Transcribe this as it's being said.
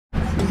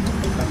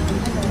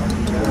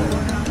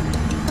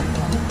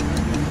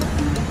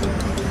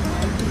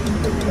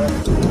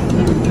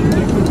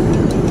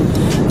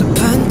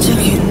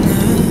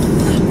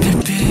반짝이는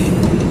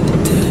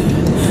별빛들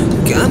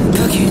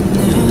깜빡이는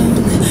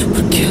불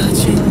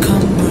켜진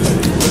건물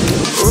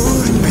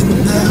우린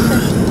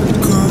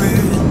빛나고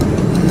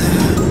있네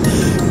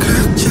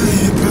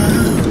각자의 밤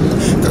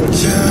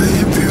각자의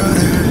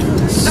별을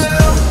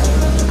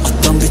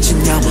어떤 빛은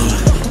야망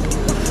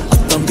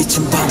어떤 빛은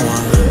방황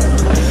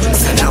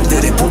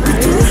사람들의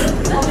볼빛들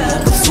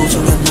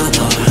소중한 나눠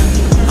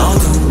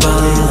어두운 밤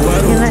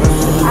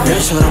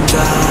별처럼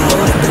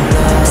가버리는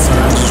나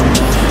사라져준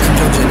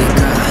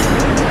긍정적이니까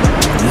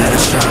Let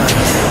it shine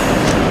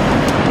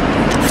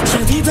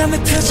어차피 밤의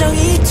표정이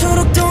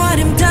이토록 더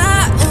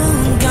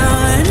아름다운 건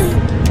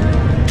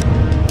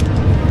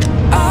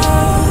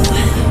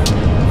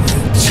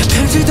저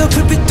별들도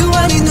불빛도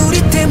아닌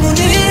우리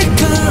때문일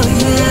거야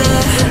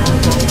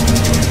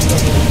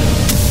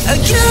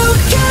You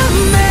got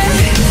me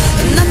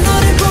난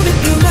너를 보며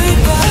눈을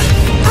봐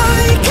I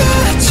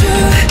got you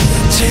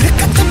지륵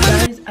같은 맘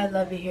I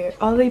love it here.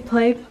 All they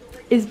play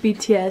is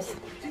BTS.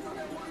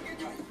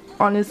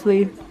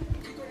 Honestly,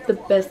 the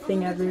best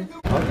thing ever.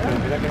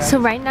 So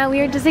right now we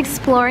are just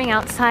exploring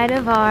outside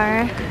of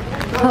our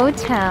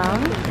hotel.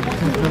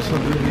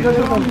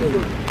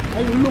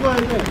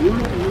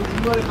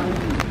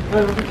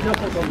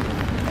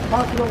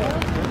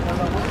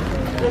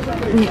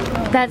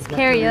 That's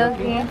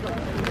karaoke.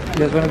 You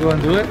guys want to go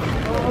and do it?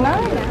 No.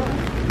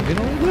 You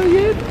don't do it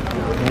yet?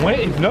 When?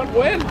 If not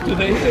when?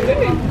 Today's the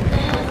day.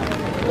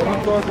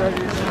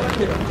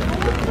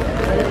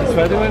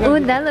 Ooh,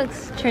 that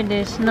looks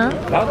traditional.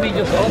 That'll be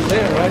just all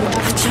there, right?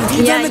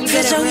 Yeah, you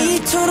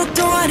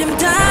better.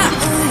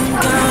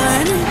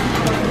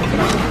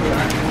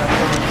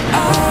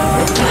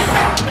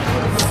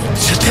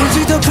 저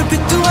별들도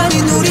불빛도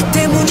아닌 우리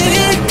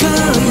때문일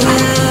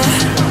거야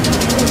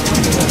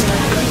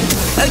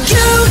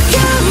You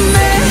got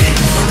me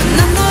난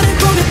너를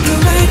보며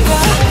눈을 봐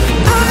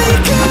I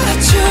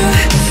got you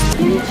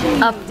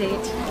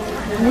Update.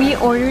 We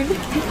ordered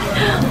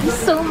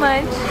so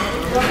much,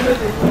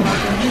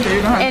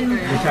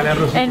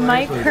 and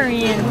my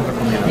Korean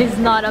is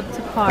not up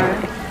to par.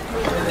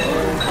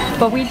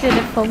 But we did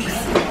it, folks.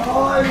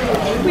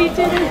 We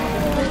did it.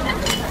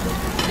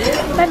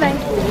 Bye bye.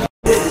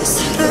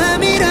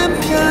 사람이란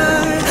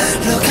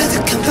별로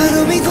가득한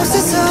바람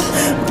이곳에서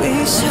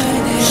We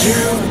shining You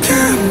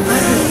got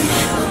me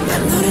난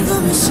너를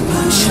보면서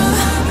멈춰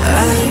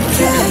I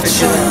got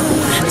you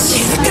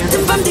지옥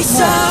같은 밤들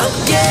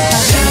속에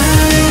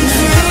Shine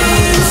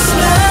through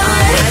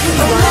smile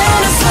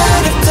얼마나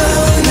사랑했던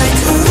날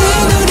우리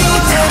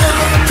눈이대로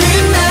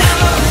빛나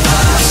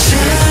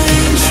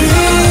Shine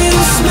through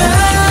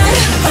smile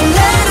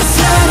얼마나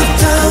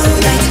사랑했던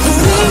날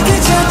우리 그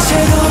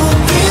자체로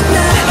빛나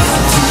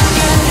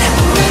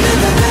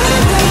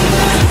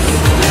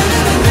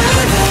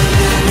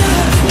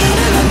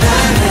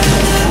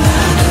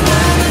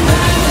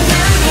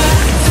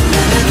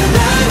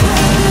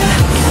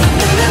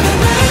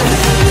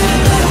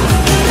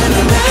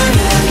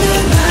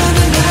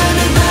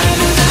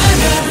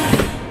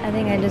I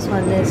think I just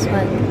want this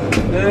one.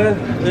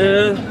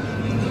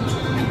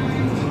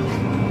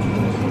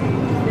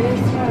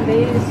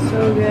 This is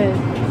so good.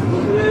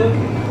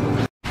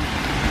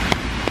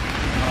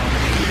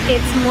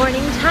 It's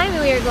morning time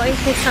and we are going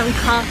to get some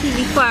coffee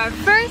before our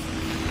first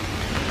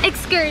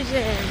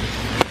excursion.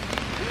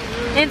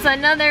 It's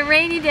another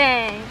rainy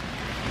day.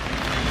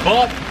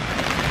 But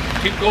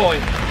keep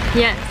going.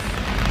 Yes.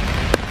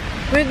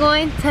 We're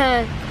going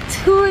to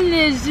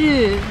Toulouse.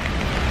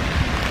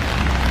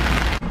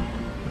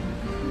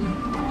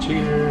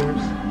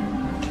 Cheers.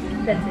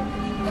 That's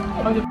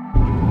it.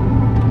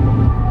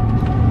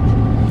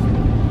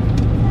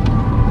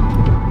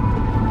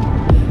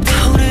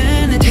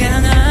 타오르는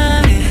태양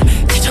아래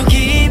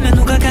기적이면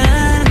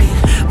녹아가는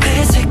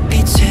회색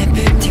빛의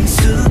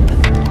빌딩숲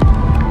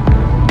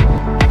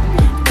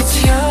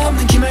끝이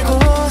없는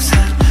기말고사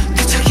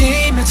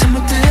뒤척이며 잠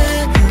못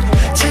드는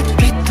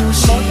잿빛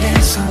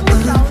도시에서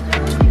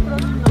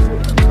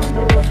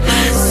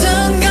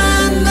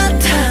한순간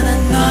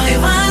나타난 너의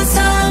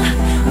완성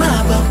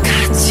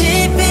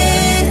마법같이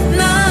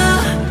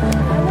빛나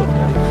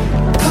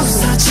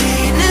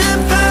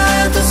부서지는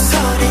파도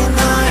소리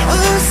너의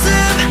웃음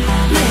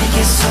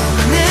내게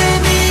손을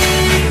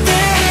밀대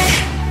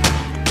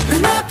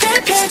눈앞에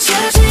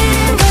펼쳐진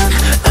건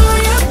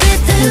우유빛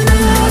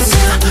눈어서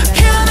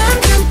편한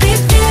눈빛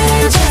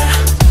그저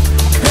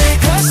내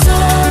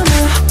가슴은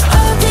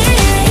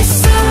어디에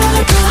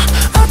있어도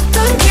어떤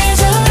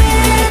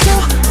계절에도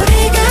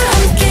우리가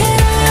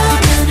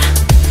함께라면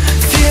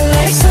Feel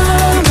like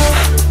summer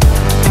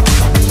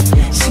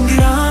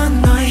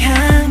싱그러운 너의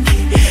향기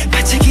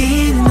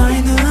반짝이는 너의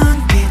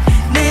눈빛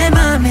내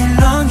맘을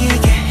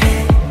렁이게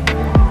해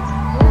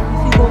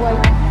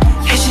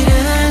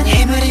현실은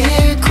힘을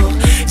잃고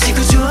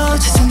지구조차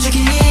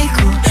숨죽이고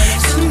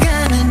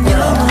순간은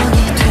영원이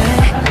돼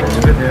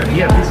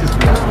Yeah, this is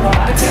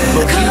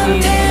거대한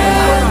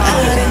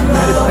아래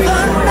너와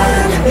난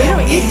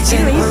이제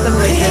우리가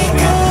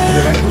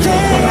돼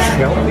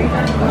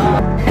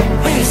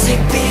We're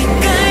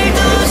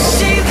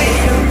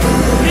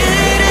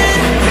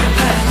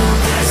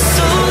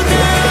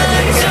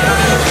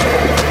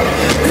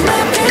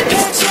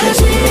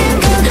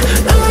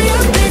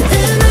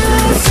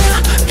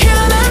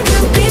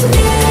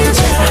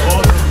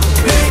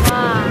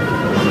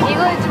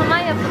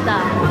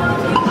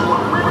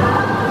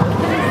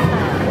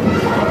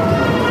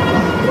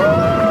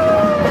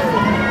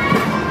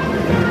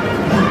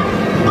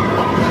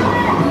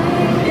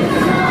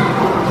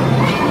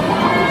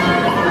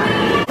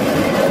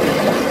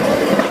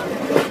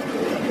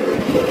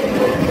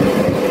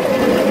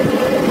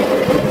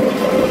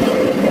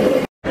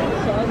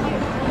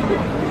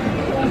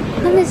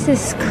And this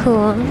is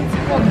cool.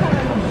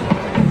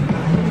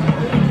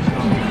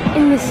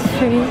 In the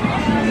street.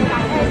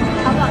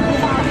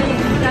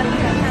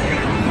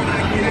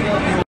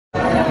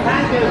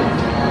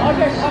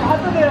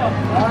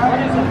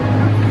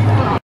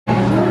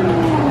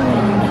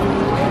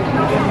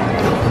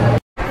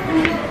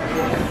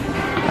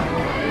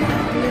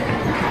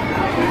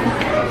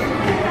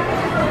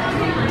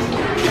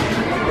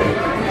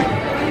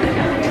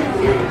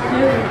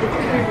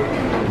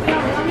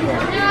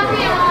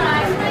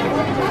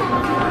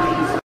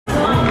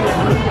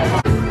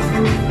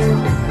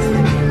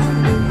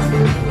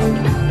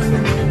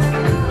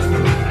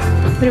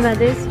 What about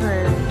this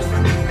one?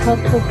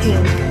 Purple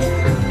pink.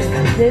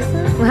 This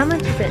one? Well, how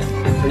much is it?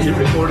 Are you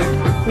recording?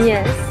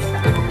 Yes.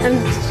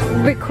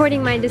 I'm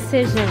recording my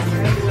decision.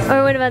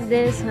 Or what about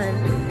this one?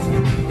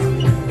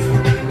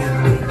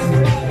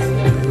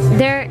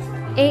 They're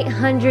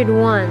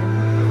 801.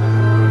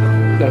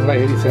 That's like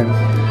 80 cents.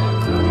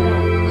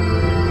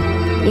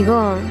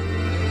 이거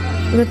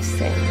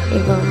립스틱.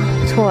 이거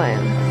좋아요.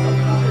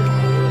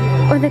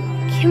 Or the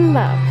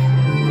kimbap.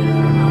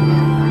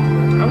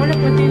 I want to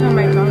put these on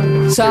my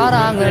phone.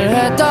 사랑을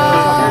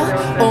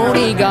했다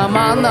우리가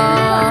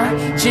만나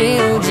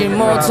지우지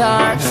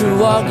못할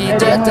추억이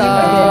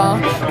됐다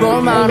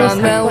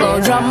볼만한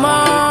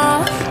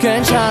멜로드라마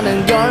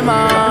괜찮은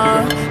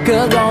결말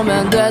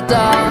그거면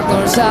됐다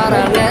널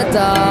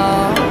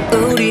사랑했다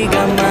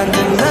우리가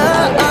만든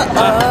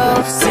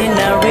love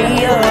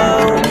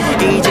scenario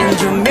이젠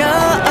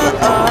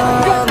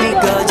조명이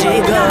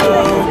꺼지고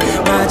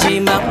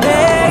마지막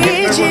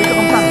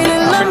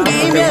페이지를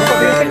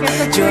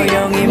넘기면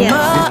조용히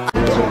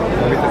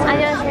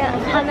안녕하세요.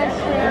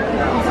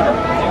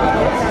 반갑어요.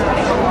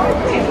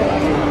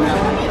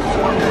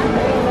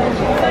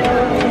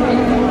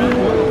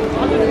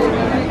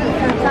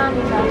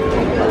 감사합니다.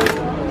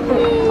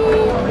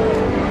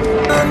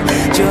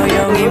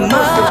 조용히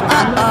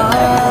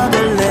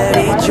막을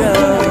내리죠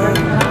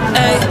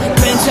에이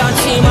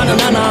괜찮지만은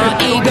않아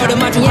이별을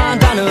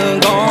마주한다는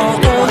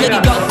건 오늘이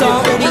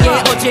걷던 우리의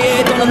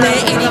어제 또는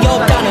내일이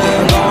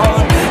없다는 건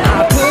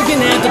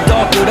아프긴 해도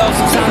더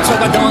끝없은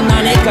상처가 더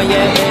나니까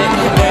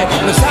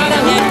널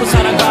사랑했고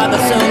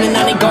사랑받았으니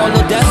난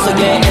이걸로 됐어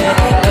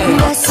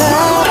날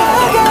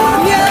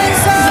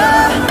살아가면서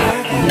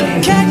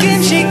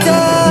가끔씩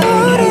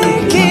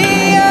떠오를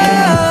기억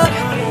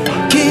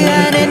그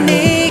안에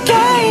네가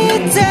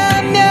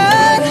있다면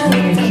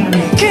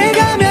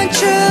그거면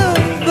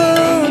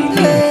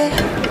충분해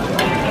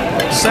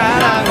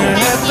사랑을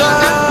했다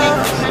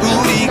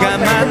우리가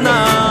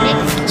만나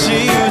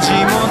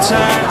지우지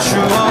못할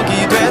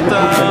추억이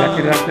됐다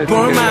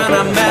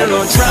볼만한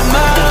멜로드라마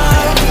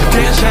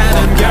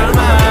괜찮은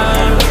결말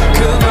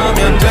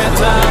그거면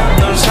됐다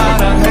널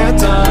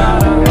사랑했다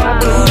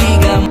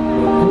우리가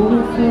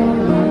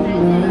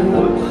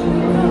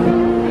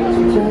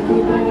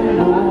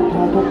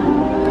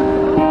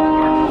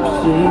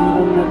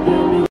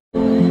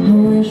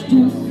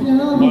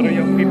A lot of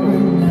young people.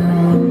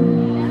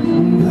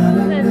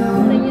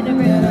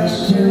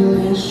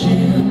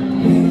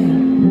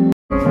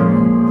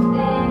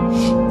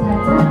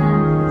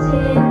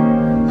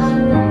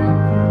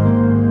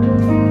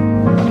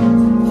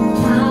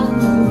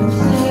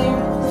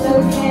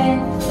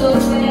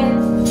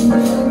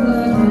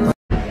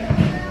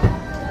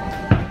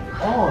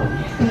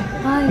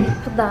 아,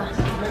 예쁘다.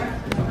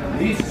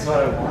 This is what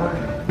I want.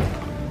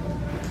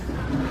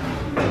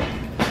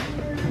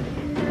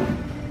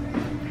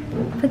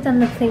 Put down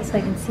the plate so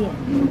I can see it.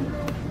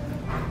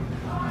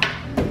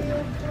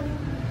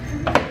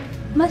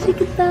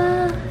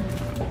 맛있겠다.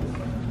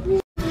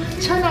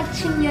 전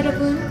아침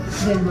여러분.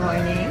 Good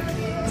morning.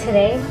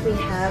 Today we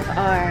have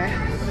our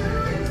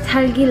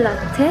talgi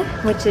latte,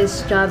 which is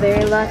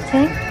strawberry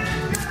latte,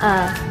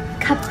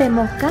 cafe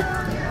mocha,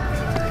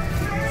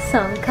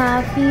 some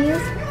coffees,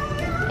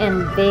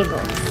 and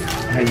bagels.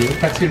 Hey, you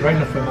taxi right in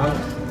the front.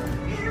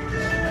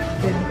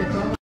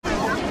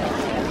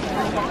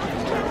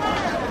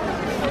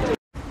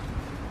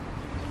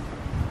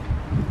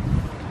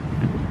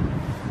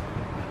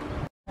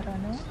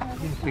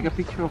 Take a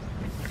picture of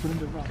put in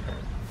the rock.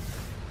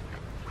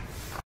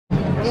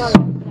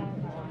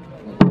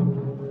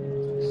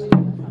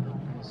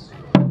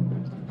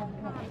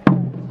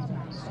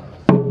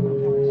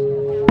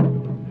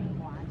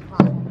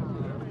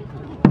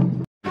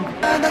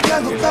 나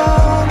결국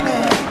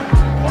떠오네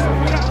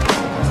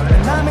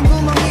남은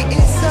구멍이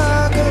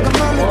있어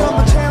그것만을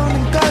덮어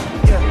채우는 것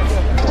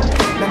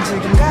난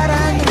지금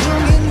가라앉는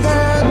중인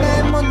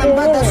걸내 못난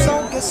바다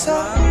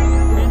속에서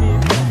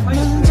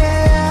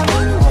문제야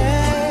문제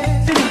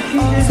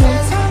온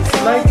세상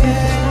속에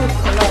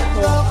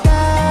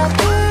똑같은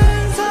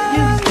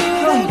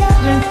소리가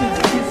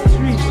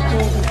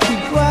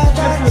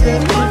와닿지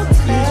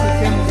못해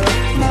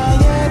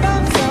나의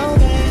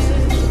맘속에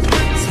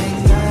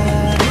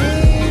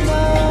생각이 너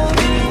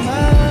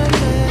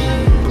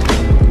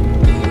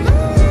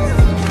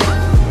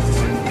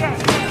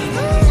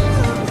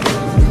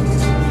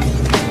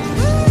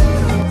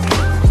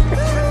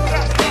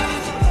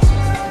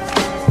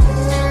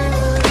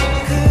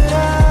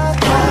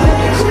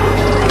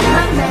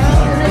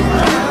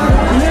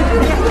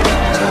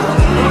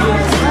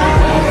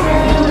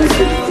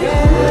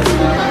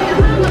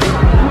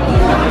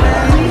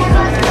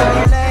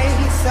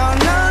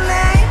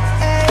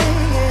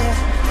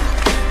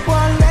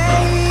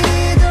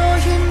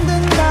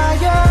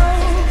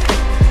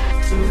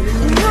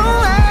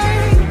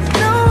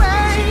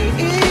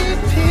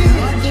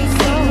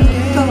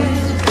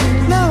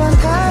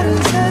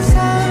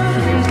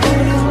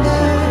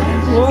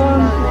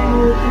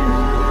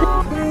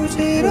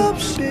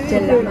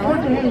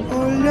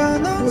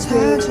올려놓은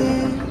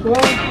사진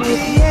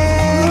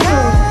위에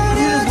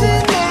어려진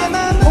내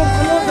맘을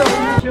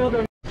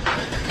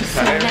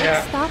So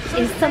next stop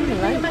is some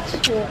lunch.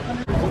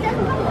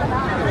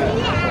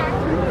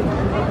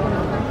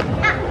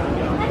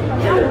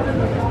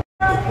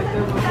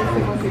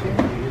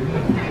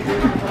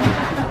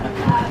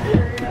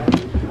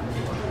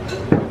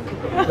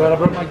 But I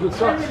brought my good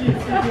socks.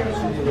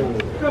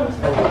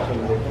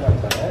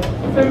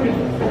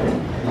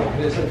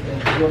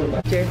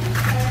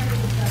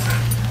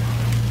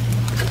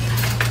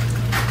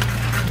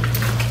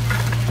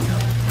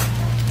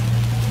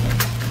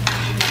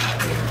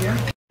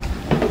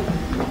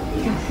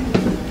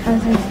 I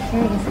was really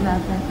curious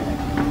about that.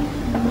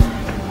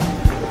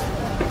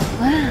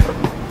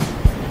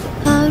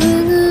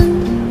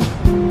 하루는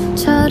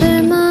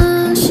차를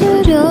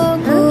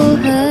마시려고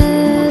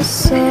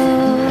했어.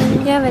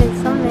 Yeah, but it's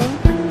something.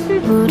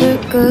 물을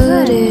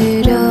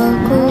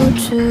끓이려고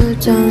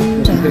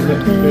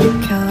주전자를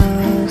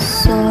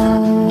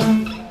켰어.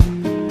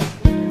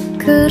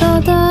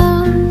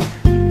 그러다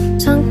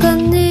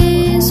잠깐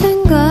네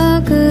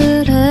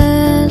생각을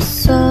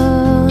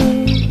했어.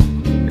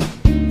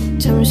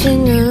 잠시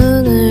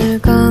눈을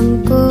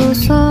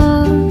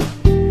감고서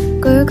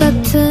꿀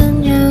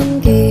같은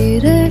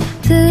향기를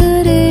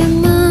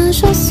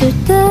들이마셨을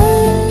때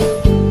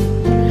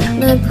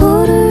날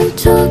부를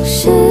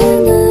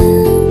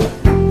적시는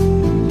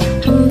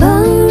한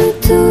방울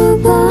두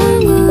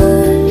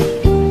방울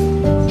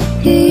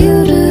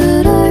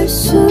이유를 알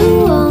수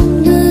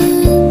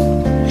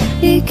없는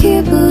이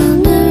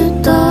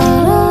기분을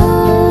따라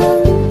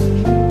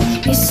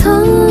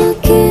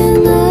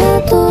이상하긴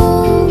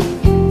해도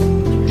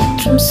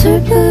좀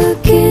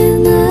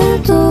슬프긴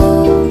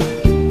해도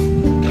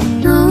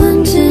나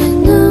왠지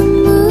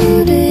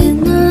눈물이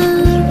나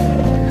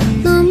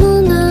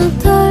너무나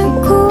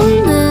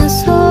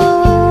달콤해서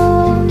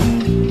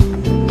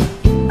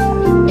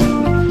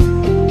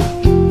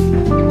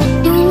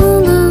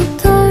너무나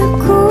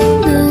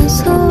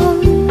달콤해서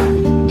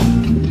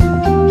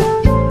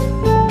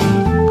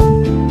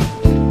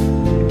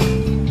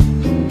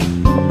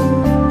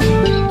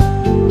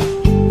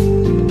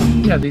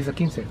Yeah, these are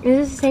 15. Is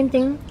this the same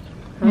thing?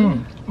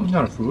 It's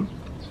not a fruit.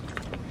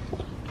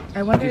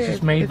 I wonder This is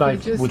if made we by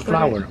just with put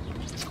flour.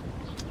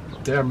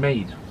 They are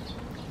made.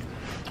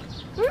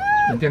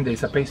 ¿Entiendes?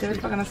 It's a It, pastry.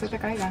 para que no se te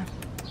caiga.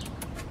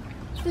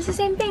 It's the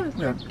same thing.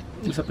 Yeah,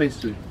 it's a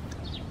pastry.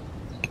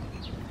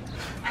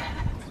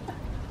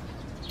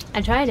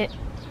 I tried it.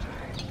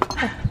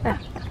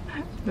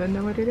 Don't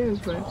know what it is,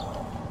 but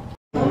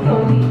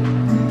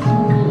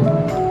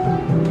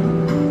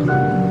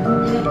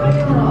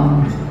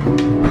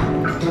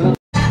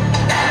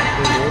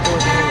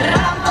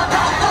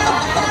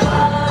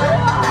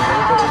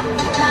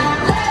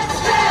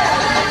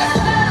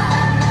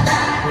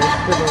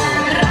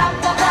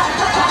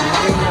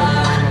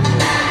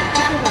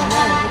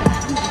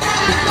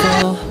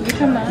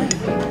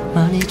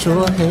많이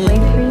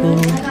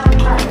좋아해요.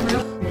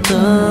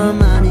 더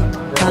많이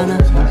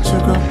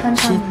안아주고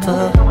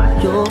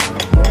싶어요.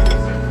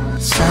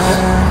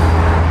 사랑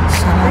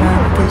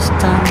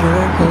비슷한 걸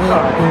해요.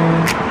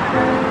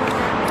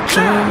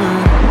 정말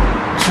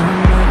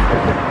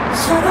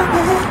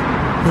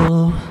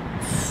사랑해요.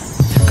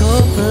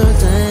 배고플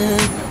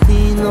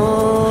땐이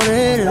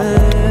노래를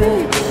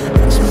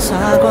아침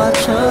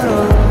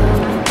사과처럼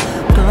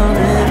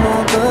꺼내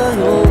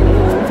먹어요.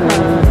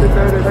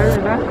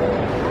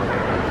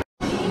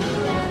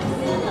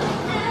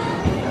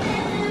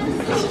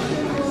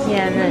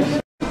 Yeah,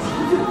 nice.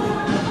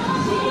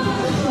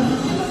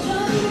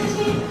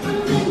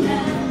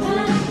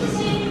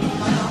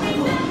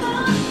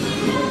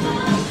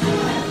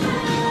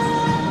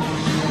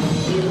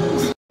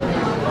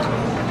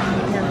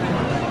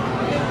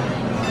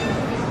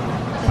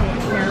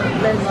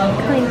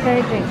 Let's clink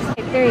our drinks. 3,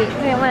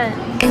 2,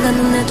 1.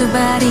 인간은 내 두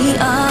발이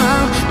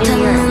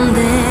닿는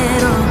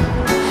대로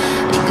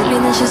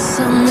이끌리는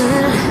시선을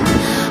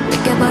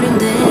느껴버린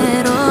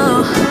대로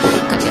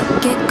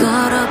가볍게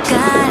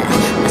걸어갈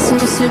낯선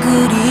곳을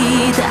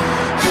그리다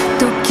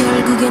또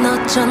결국엔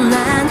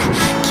어쩌난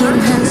긴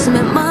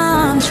한숨에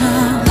멈춰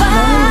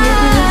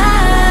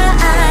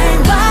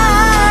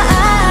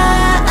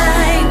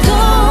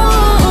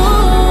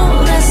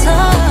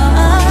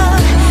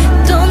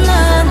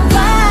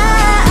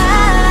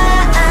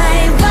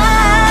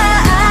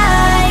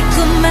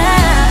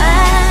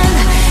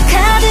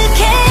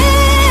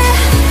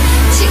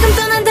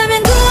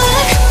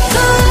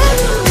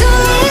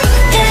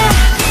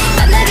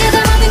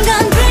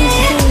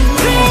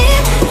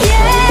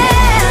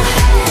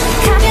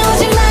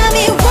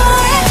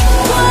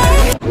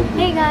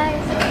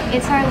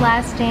It's our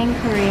last day in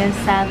Korea,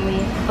 sadly,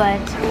 but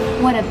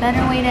what a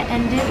better way to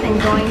end it than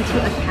going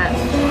to a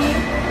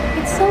cafe.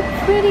 It's so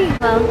pretty.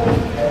 Well,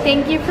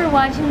 thank you for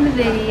watching the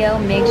video.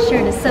 Make sure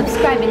to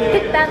subscribe and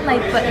hit that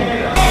like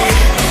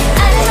button.